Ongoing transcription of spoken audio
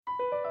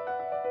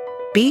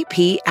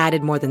BP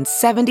added more than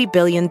 $70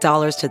 billion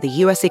to the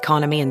U.S.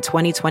 economy in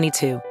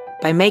 2022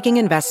 by making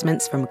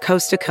investments from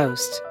coast to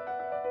coast.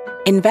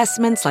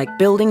 Investments like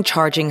building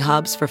charging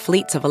hubs for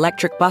fleets of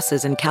electric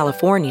buses in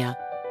California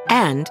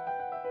and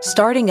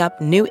starting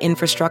up new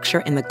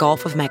infrastructure in the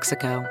Gulf of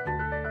Mexico.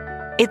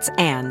 It's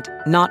and,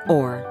 not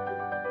or.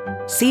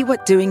 See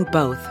what doing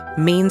both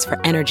means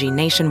for energy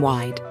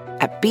nationwide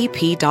at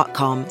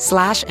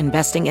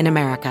bp.com/investing in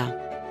America.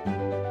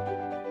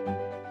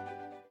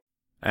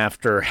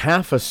 After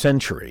half a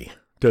century,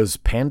 does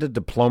panda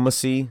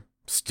diplomacy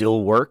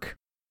still work?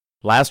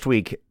 Last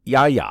week,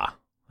 Yaya,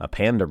 a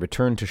panda,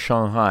 returned to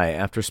Shanghai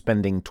after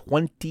spending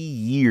 20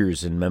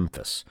 years in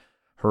Memphis.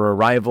 Her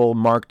arrival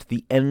marked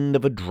the end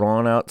of a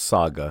drawn-out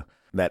saga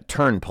that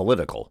turned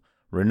political,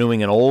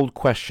 renewing an old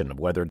question of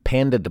whether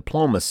panda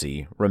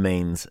diplomacy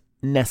remains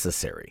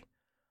necessary.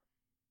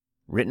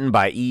 Written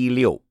by Yi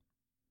Liu,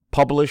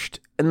 published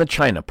in the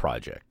China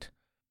Project.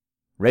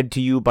 Read to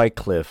you by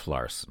Cliff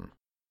Larson.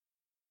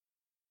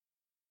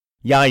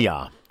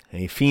 Yaya,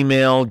 a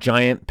female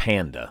giant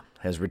panda,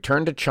 has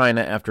returned to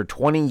China after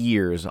 20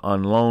 years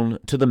on loan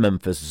to the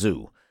Memphis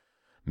Zoo.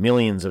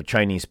 Millions of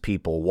Chinese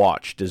people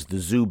watched as the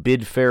zoo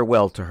bid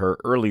farewell to her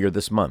earlier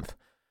this month.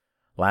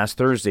 Last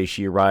Thursday,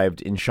 she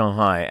arrived in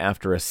Shanghai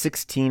after a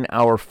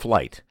 16-hour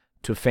flight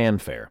to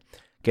fanfare,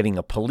 getting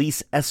a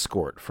police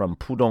escort from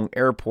Pudong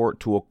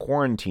Airport to a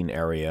quarantine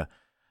area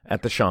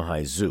at the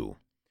Shanghai Zoo.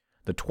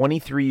 The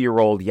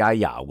 23-year-old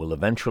Yaya will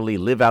eventually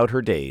live out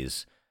her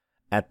days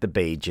at the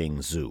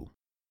Beijing Zoo.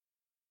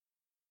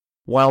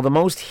 While the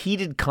most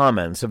heated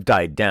comments have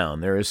died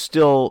down, there is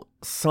still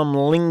some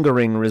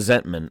lingering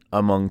resentment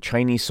among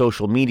Chinese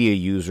social media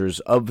users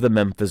of the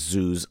Memphis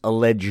Zoo's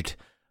alleged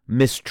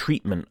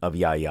mistreatment of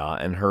Yaya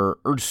and her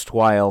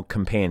erstwhile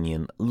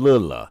companion,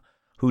 Lila,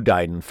 who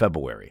died in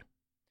February.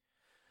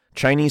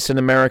 Chinese and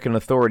American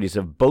authorities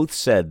have both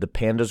said the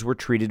pandas were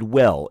treated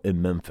well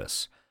in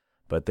Memphis,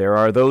 but there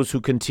are those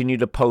who continue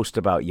to post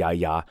about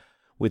Yaya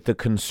with the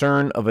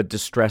concern of a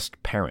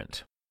distressed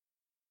parent.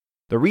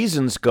 The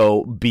reasons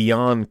go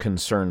beyond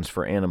concerns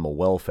for animal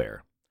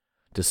welfare.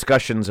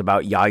 Discussions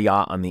about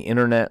Yaya on the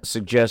internet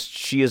suggest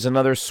she is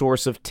another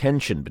source of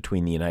tension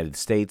between the United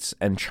States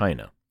and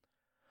China.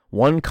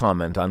 One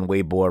comment on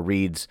Weibo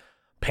reads,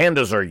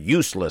 "Pandas are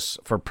useless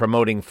for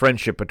promoting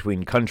friendship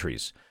between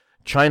countries.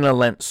 China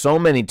lent so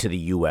many to the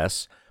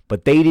U.S.,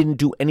 but they didn't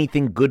do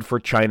anything good for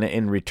China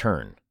in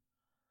return."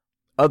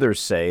 Others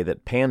say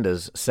that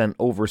pandas sent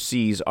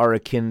overseas are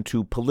akin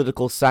to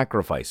political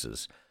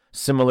sacrifices,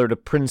 similar to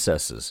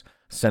princesses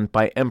sent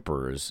by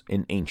emperors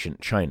in ancient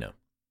China.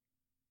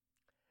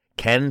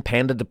 Can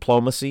panda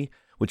diplomacy,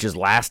 which has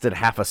lasted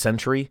half a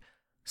century,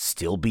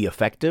 still be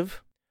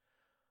effective?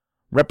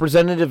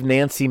 Representative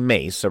Nancy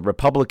Mace, a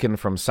Republican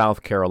from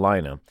South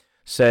Carolina,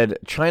 said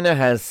China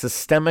has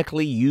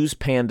systemically used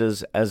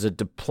pandas as a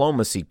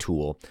diplomacy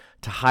tool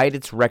to hide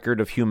its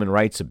record of human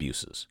rights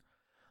abuses.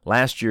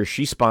 Last year,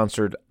 she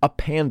sponsored a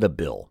panda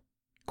bill,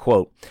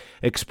 quote,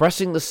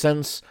 expressing the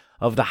sense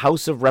of the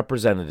House of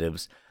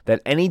Representatives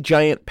that any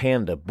giant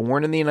panda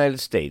born in the United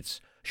States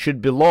should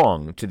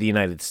belong to the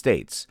United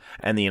States,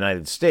 and the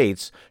United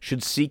States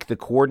should seek the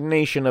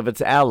coordination of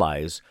its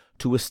allies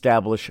to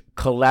establish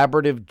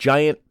collaborative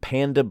giant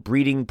panda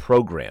breeding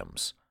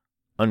programs,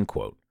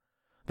 unquote.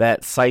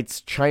 That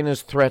cites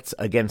China's threats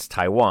against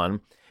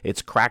Taiwan,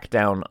 its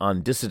crackdown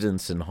on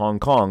dissidents in Hong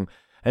Kong,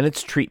 and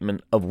its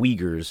treatment of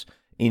Uyghurs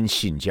in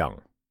Xinjiang.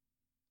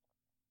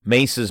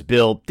 Mace's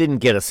bill didn't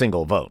get a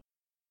single vote.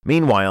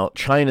 Meanwhile,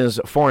 China's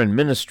foreign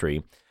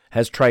ministry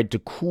has tried to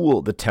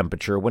cool the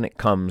temperature when it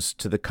comes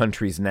to the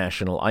country's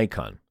national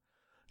icon.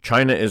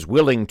 China is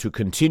willing to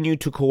continue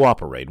to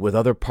cooperate with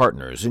other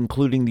partners,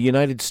 including the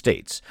United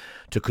States,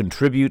 to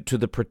contribute to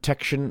the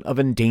protection of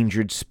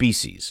endangered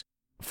species,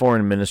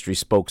 Foreign Ministry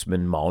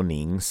spokesman Mao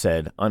Ning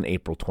said on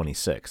April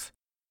 26th.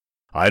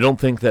 "I don't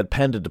think that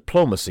panda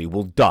diplomacy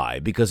will die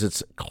because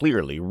it's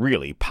clearly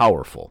really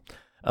powerful,"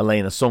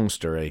 Elena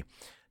Songster, a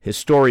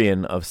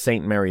historian of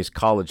St. Mary's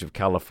College of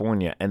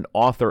California and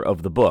author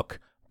of the book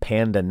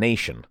Panda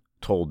Nation,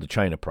 told the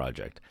China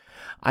Project.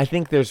 "I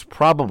think there's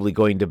probably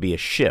going to be a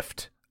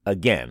shift,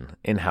 again,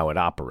 in how it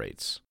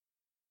operates."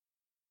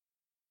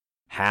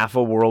 Half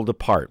a world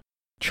apart,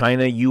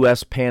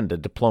 China-U.S. panda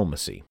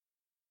diplomacy.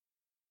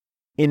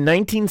 In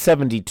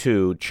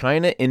 1972,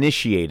 China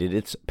initiated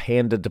its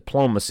panda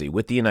diplomacy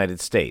with the United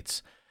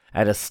States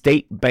at a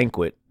state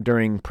banquet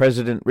during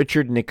President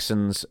Richard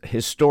Nixon's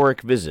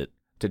historic visit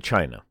to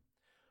China.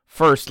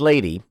 First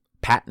Lady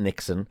Pat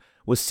Nixon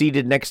was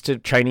seated next to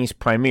Chinese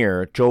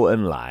Premier Zhou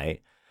Enlai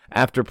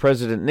after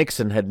President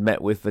Nixon had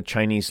met with the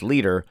Chinese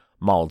leader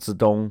Mao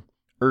Zedong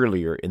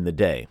earlier in the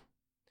day.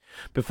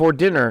 Before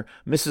dinner,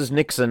 Mrs.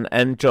 Nixon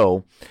and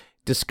Zhou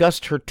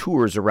discussed her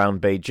tours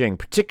around Beijing,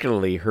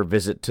 particularly her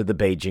visit to the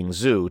Beijing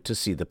Zoo to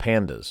see the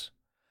pandas.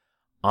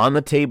 On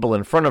the table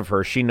in front of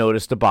her, she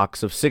noticed a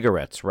box of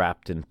cigarettes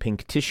wrapped in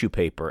pink tissue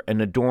paper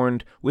and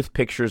adorned with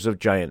pictures of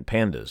giant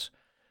pandas.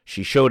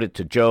 She showed it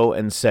to Zhou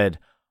and said,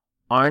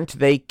 "Aren't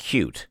they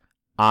cute?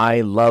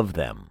 I love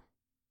them."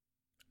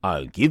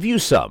 I'll give you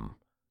some,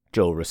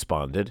 Joe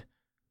responded.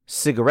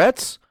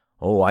 Cigarettes?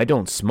 Oh, I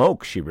don't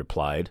smoke, she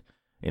replied.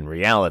 In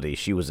reality,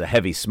 she was a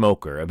heavy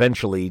smoker,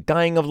 eventually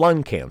dying of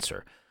lung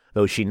cancer,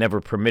 though she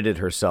never permitted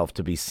herself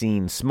to be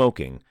seen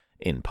smoking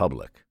in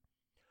public.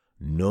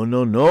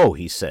 No,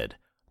 he said.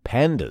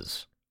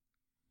 Pandas.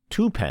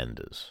 2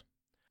 pandas.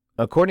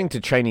 According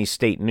to Chinese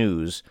state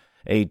news,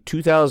 a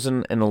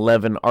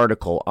 2011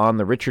 article on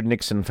the Richard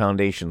Nixon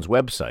Foundation's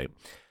website,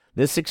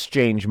 this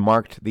exchange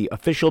marked the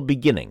official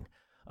beginning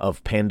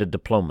of panda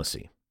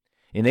diplomacy.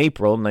 In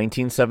April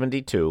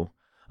 1972,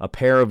 a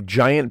pair of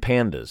giant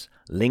pandas,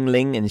 Ling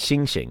Ling and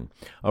Xing Xing,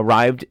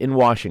 arrived in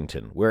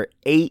Washington, where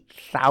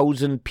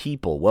 8,000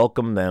 people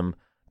welcomed them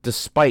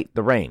despite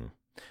the rain.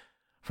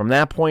 From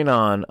that point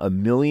on,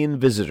 1 million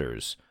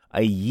visitors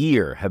a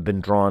year have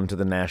been drawn to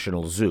the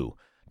National Zoo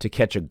to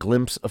catch a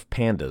glimpse of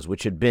pandas,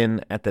 which had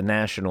been at the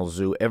National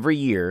Zoo every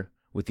year,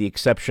 with the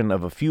exception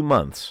of a few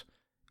months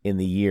in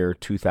the year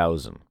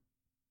 2000.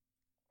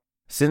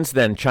 Since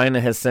then, China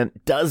has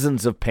sent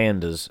dozens of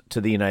pandas to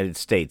the United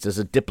States as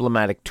a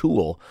diplomatic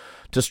tool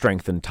to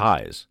strengthen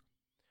ties.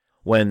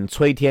 When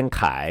Cui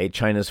Tiankai,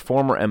 China's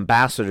former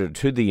ambassador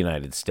to the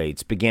United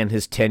States, began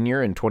his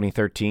tenure in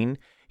 2013,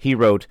 he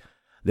wrote,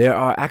 "There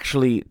are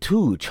actually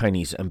 2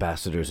 Chinese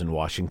ambassadors in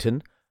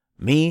Washington,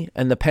 me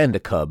and the panda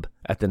cub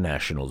at the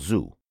National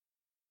Zoo."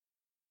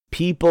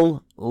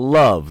 People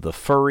love the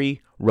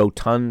furry,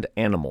 rotund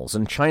animals,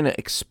 and China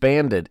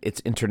expanded its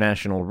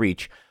international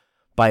reach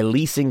by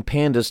leasing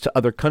pandas to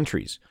other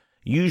countries,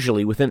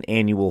 usually with an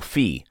annual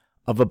fee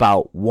of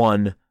about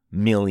 $1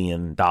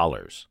 million.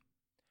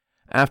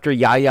 After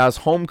Yaya's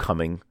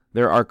homecoming,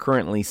 there are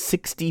currently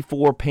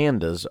 64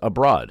 pandas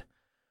abroad.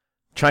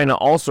 China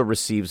also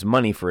receives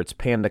money for its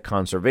panda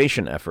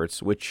conservation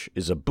efforts, which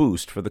is a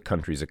boost for the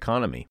country's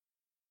economy.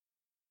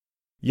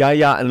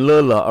 Yaya and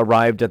Lila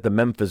arrived at the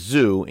Memphis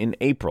Zoo in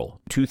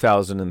April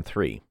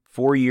 2003,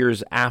 4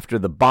 years after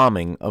the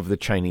bombing of the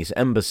Chinese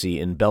embassy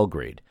in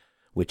Belgrade,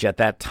 which at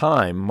that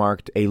time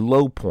marked a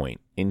low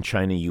point in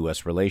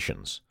China-U.S.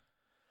 relations.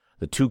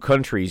 The 2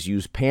 countries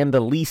used panda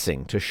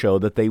leasing to show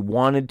that they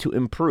wanted to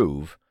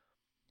improve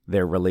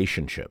their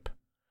relationship.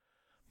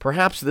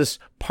 Perhaps this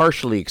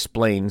partially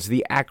explains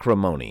the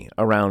acrimony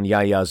around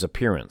Yaya's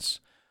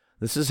appearance.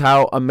 "This is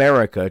how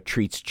America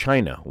treats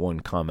China," one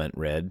comment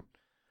read.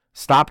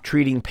 "Stop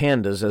treating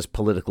pandas as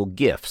political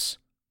gifts,"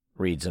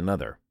 reads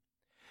another.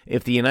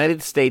 If the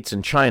United States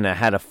and China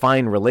had a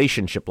fine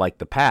relationship like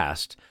the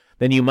past,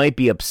 then you might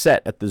be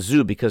upset at the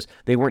zoo because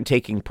they weren't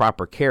taking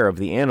proper care of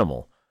the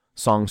animal,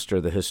 Songster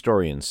the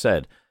historian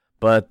said,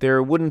 but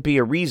there wouldn't be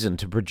a reason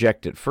to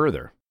project it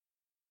further.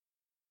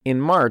 In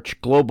March,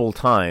 Global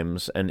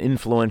Times, an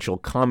influential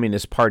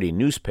Communist Party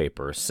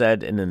newspaper,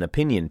 said in an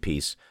opinion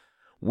piece,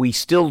 "We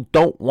still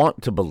don't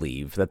want to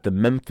believe that the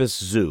Memphis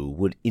Zoo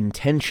would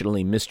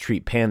intentionally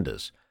mistreat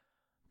pandas.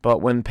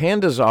 But when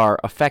pandas are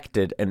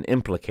affected and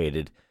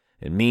implicated,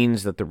 it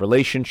means that the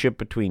relationship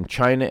between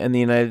China and the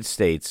United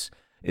States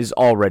is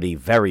already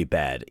very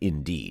bad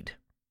indeed."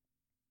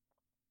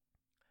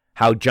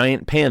 How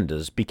giant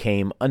pandas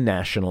became a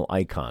national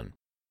icon.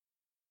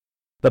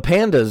 The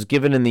pandas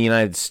given in the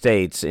United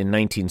States in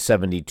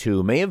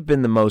 1972 may have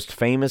been the most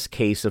famous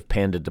case of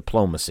panda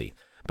diplomacy,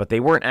 but they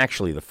weren't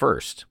actually the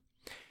first.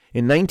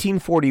 In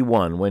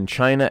 1941, when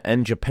China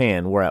and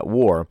Japan were at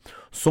war,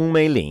 Song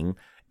Meiling,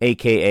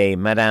 a.k.a.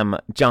 Madame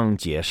Jiang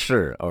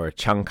Jieshi, or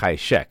Chiang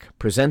Kai-shek,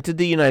 presented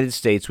the United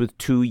States with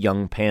 2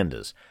 young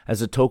pandas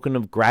as a token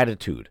of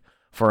gratitude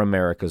for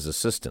America's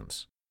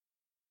assistance.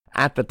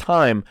 At the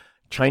time,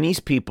 Chinese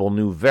people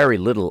knew very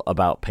little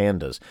about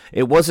pandas.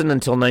 It wasn't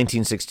until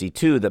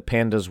 1962 that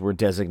pandas were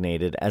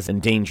designated as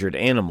endangered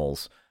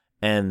animals,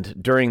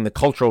 and during the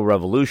Cultural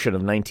Revolution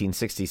of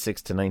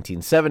 1966 to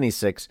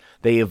 1976,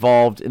 they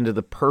evolved into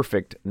the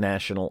perfect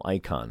national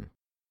icon.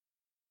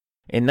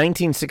 In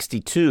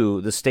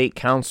 1962, the State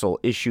Council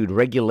issued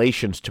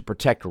regulations to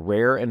protect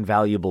rare and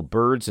valuable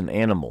birds and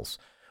animals,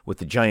 with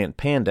the giant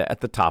panda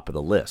at the top of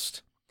the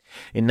list.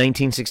 In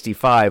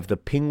 1965, the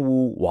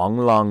Pingwu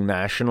Wanglang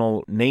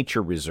National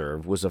Nature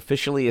Reserve was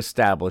officially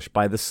established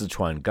by the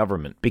Sichuan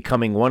government,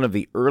 becoming one of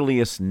the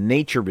earliest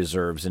nature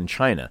reserves in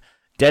China,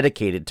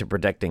 dedicated to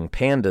protecting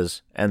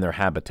pandas and their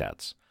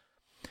habitats.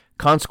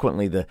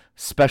 Consequently, the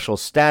special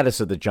status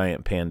of the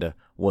giant panda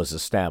was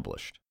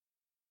established.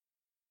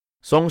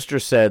 Songster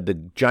said the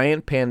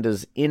giant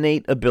panda's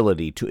innate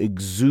ability to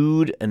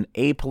exude an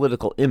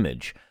apolitical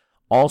image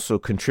also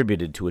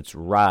contributed to its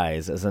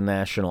rise as a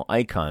national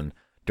icon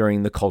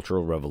during the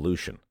Cultural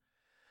Revolution.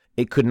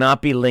 It could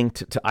not be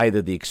linked to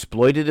either the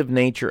exploitative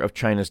nature of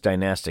China's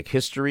dynastic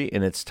history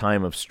in its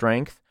time of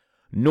strength,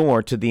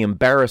 nor to the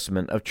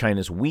embarrassment of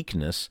China's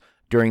weakness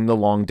during the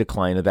long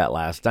decline of that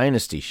last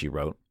dynasty, she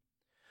wrote.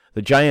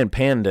 The giant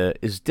panda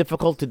is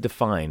difficult to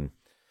define,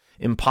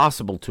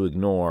 impossible to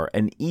ignore,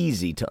 and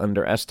easy to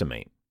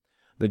underestimate.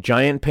 The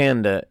giant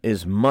panda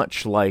is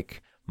much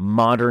like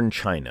modern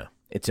China.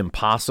 It's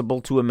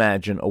impossible to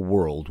imagine a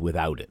world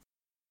without it.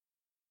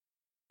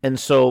 And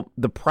so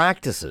the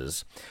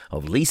practices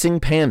of leasing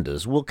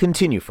pandas will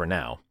continue for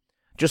now.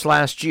 Just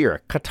last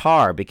year,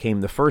 Qatar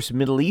became the first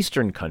Middle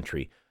Eastern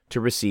country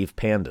to receive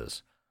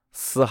pandas,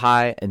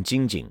 Shanghai and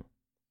Jingjing.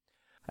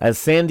 As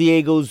San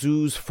Diego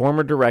Zoo's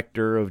former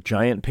director of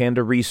giant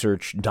panda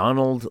research,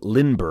 Donald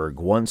Lindbergh,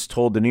 once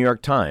told the New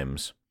York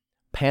Times,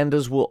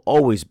 pandas will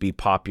always be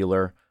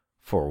popular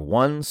for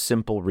one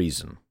simple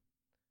reason.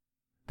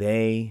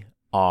 They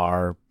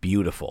are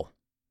beautiful,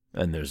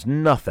 and there's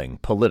nothing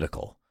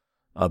political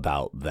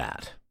about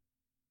that.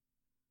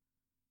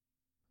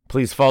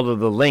 Please follow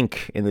the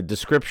link in the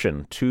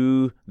description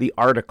to the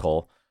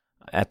article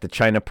at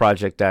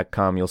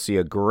thechinaproject.com. You'll see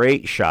a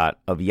great shot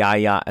of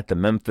Yaya at the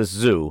Memphis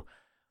Zoo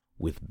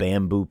with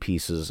bamboo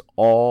pieces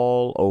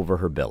all over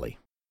her belly.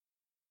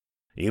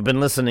 You've been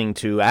listening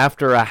to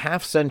After a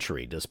Half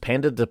Century, Does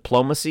Panda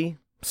Diplomacy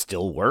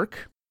Still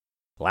Work?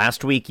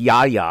 Last week,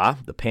 Yaya,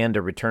 the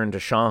panda, returned to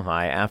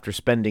Shanghai after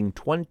spending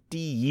 20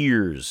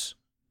 years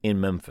in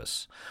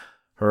Memphis.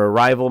 Her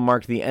arrival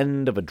marked the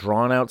end of a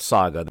drawn-out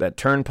saga that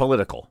turned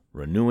political,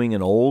 renewing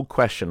an old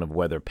question of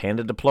whether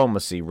panda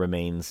diplomacy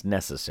remains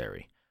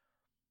necessary.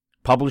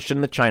 Published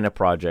in the China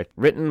Project,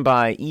 written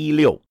by Yi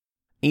Liu.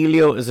 Yi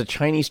Liu is a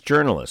Chinese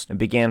journalist and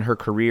began her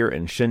career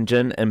in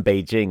Shenzhen and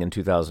Beijing in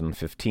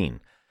 2015.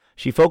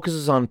 She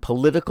focuses on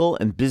political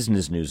and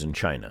business news in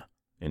China.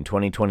 In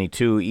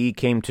 2022, Yi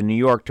came to New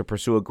York to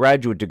pursue a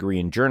graduate degree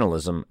in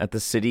journalism at the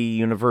City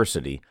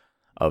University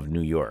of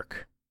New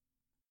York.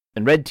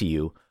 And read to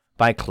you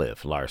by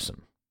Cliff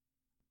Larson.